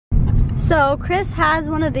So Chris has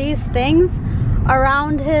one of these things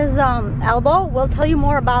around his elbow. We'll tell you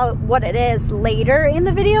more about what it is later in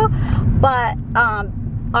the video, but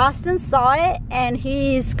Austin saw it and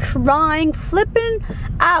he's crying, flipping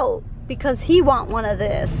out because he wants one of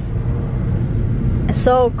this.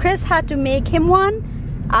 So Chris had to make him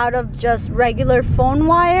one out of just regular phone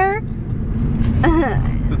wire.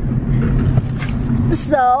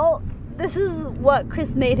 So this is what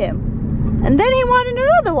Chris made him. And then he wanted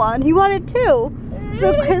another one. He wanted two.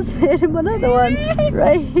 So Chris made him another one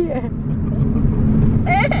right here.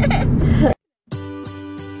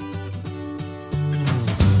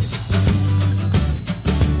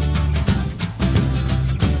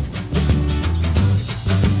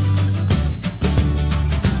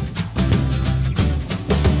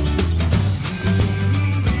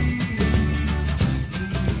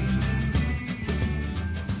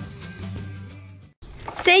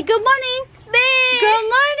 Say good morning. Good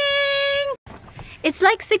morning. It's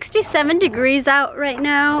like 67 degrees out right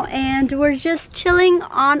now and we're just chilling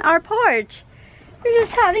on our porch. We're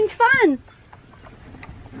just having fun.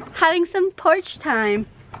 Having some porch time.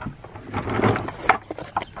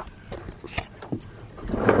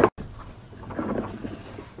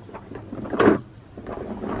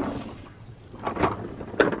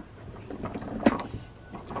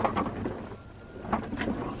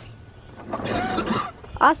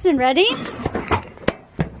 Austin, ready?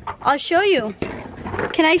 I'll show you.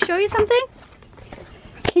 Can I show you something?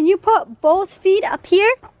 Can you put both feet up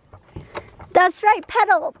here? That's right,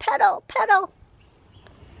 pedal, pedal, pedal.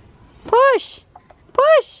 Push,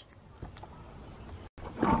 push.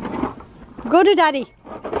 Go to daddy.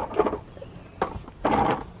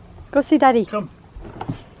 Go see daddy. Come.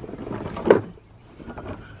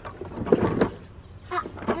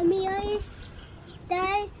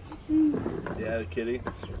 Yeah, kitty.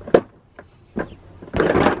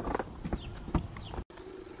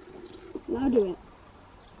 Now do it.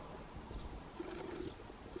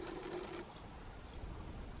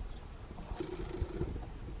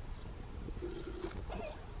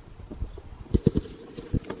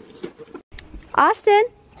 Austin,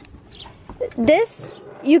 this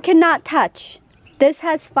you cannot touch. This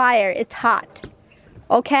has fire. It's hot.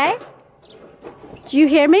 Okay? Do you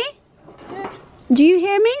hear me? Do you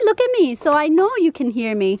hear me? Look at me, so I know you can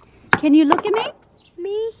hear me. Can you look at me?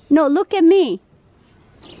 Me? No, look at me.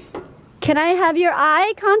 Can I have your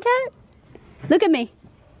eye contact? Look at me.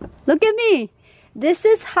 Look at me. This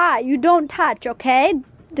is hot. You don't touch, okay?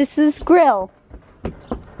 This is grill.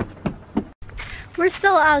 We're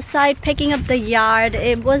still outside picking up the yard.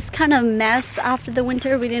 It was kind of a mess after the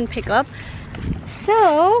winter. We didn't pick up.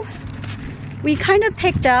 So we kind of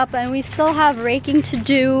picked up and we still have raking to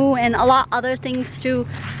do and a lot other things to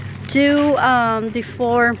do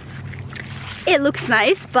before it looks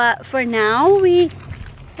nice, but for now we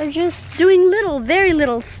are just doing very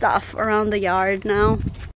little stuff around the yard now.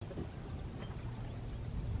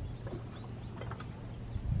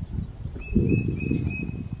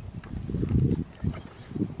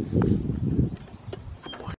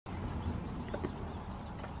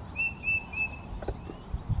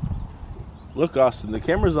 Look, Austin, the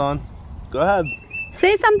camera's on. Go ahead.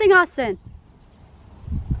 Say something, Austin.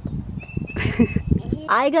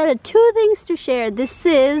 I got two things to share. This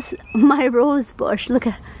is my rose bush. Look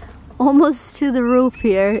at almost to the roof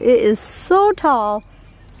here. It is so tall.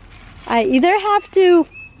 I either have to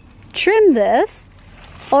trim this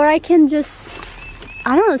or I can just,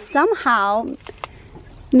 I don't know, somehow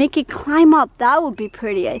make it climb up. That would be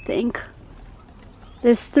pretty, I think.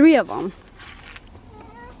 There's 3 of them.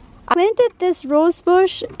 I planted this rose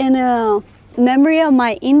bush in a memory of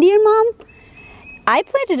my Indian mom. I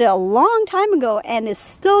planted it a long time ago and it's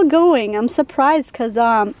still going. I'm surprised because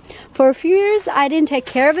for a few years I didn't take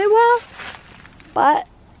care of it well, but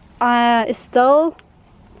it's still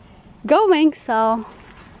going, so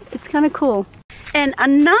it's kind of cool. And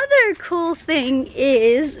another cool thing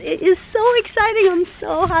is, it is so exciting. I'm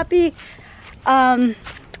so happy.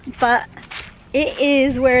 But it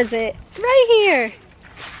is, where is it? Right here.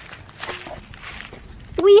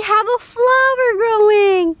 We have a flower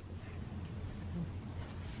growing.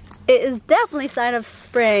 It is definitely a sign of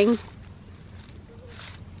spring.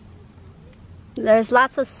 There's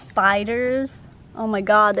lots of spiders. Oh my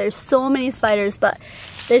god, there's so many spiders, but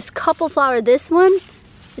there's a couple flowers. This one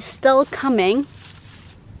is still coming.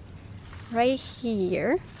 Right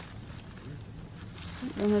here.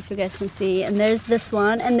 I don't know if you guys can see. And there's this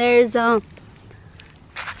one, and there's a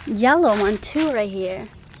yellow one too right here.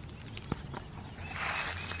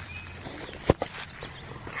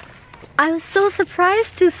 I was so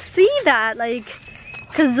surprised to see that. Like,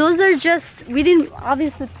 Because those are just, we didn't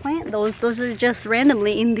obviously plant those. Those are just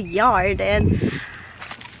randomly in the yard. And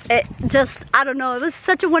it just, I don't know, it was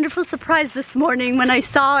such a wonderful surprise this morning when I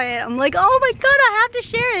saw it. I'm like, oh my God, I have to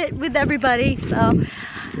share it with everybody. So,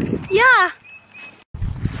 yeah.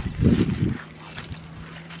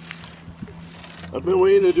 I've been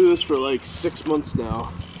waiting to do this for like 6 months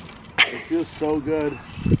now. It feels so good.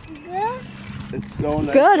 Good? It's so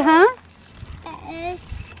nice. Good, huh?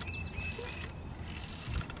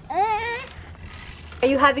 Are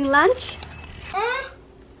you having lunch?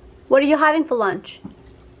 What are you having for lunch?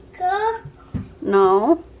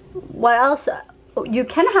 No. What else? You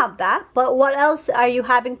can have that, but what else are you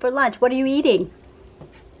having for lunch? What are you eating?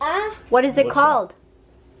 What is it called?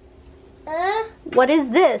 What is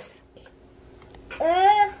this?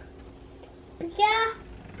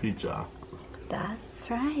 Pizza. That's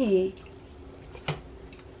right.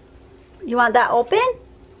 You want that open?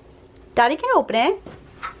 Daddy can open it.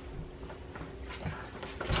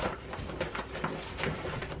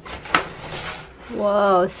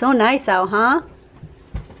 Whoa, so nice out, huh?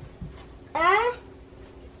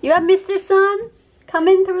 You have Mr. Sun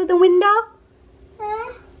coming through the window?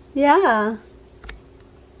 Yeah.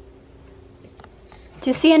 Do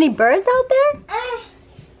you see any birds out there?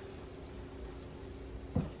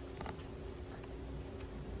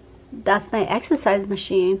 That's my exercise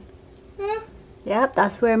machine. Yep,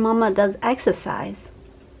 that's where Mama does exercise.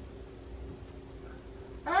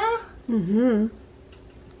 Mm-hmm.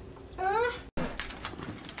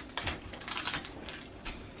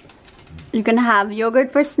 You're gonna have yogurt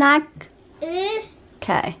for snack?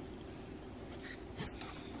 Okay.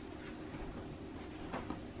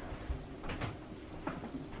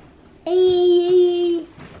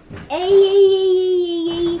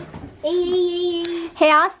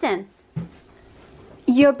 Hey Austin,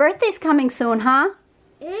 your birthday's coming soon, huh?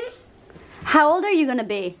 How old are you gonna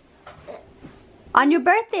be? On your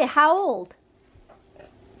birthday, how old?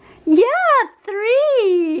 Yeah,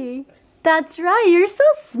 3. That's right, you're so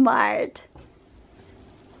smart.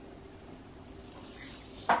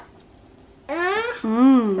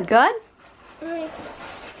 Good?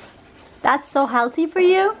 That's so healthy for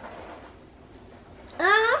you?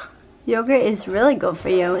 Yogurt is really good for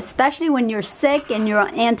you, especially when you're sick and you're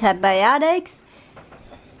on antibiotics.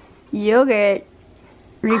 Yogurt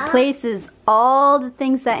replaces all the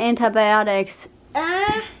things that antibiotics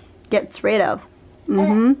gets rid of.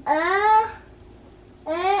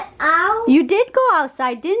 You did go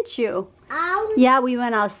outside, didn't you? Yeah, we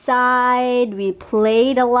went outside, we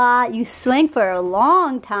played a lot. You swam for a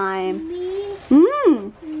long time.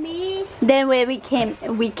 Then when we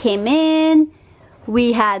came in,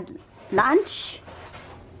 we had lunch.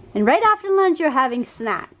 And right after lunch, you're having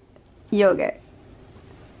snack. Yogurt.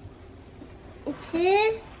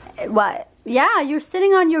 What? Yeah, you're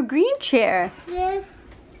sitting on your green chair.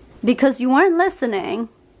 Because you weren't listening.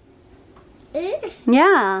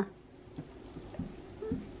 Yeah.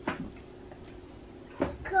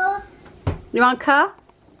 You want cup?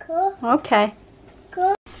 Okay.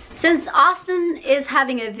 Since Austin is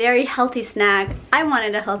having a very healthy snack, I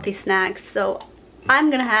wanted a healthy snack, so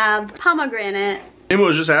I'm gonna have pomegranate. Nima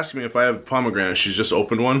was just asking me if I have pomegranate. She's just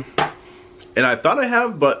opened one. And I thought I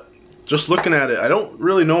have, but just looking at it, I don't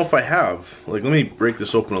really know if I have. Like, let me break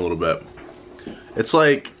this open a little bit. It's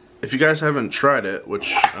like, if you guys haven't tried it,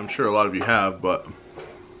 which I'm sure a lot of you have, but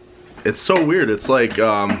it's so weird. It's like,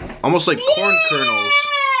 almost like corn kernels.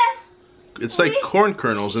 It's like corn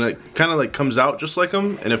kernels, and it kind of like comes out just like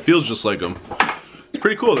them, and it feels just like them. It's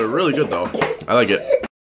pretty cool. They're really good though. I like it.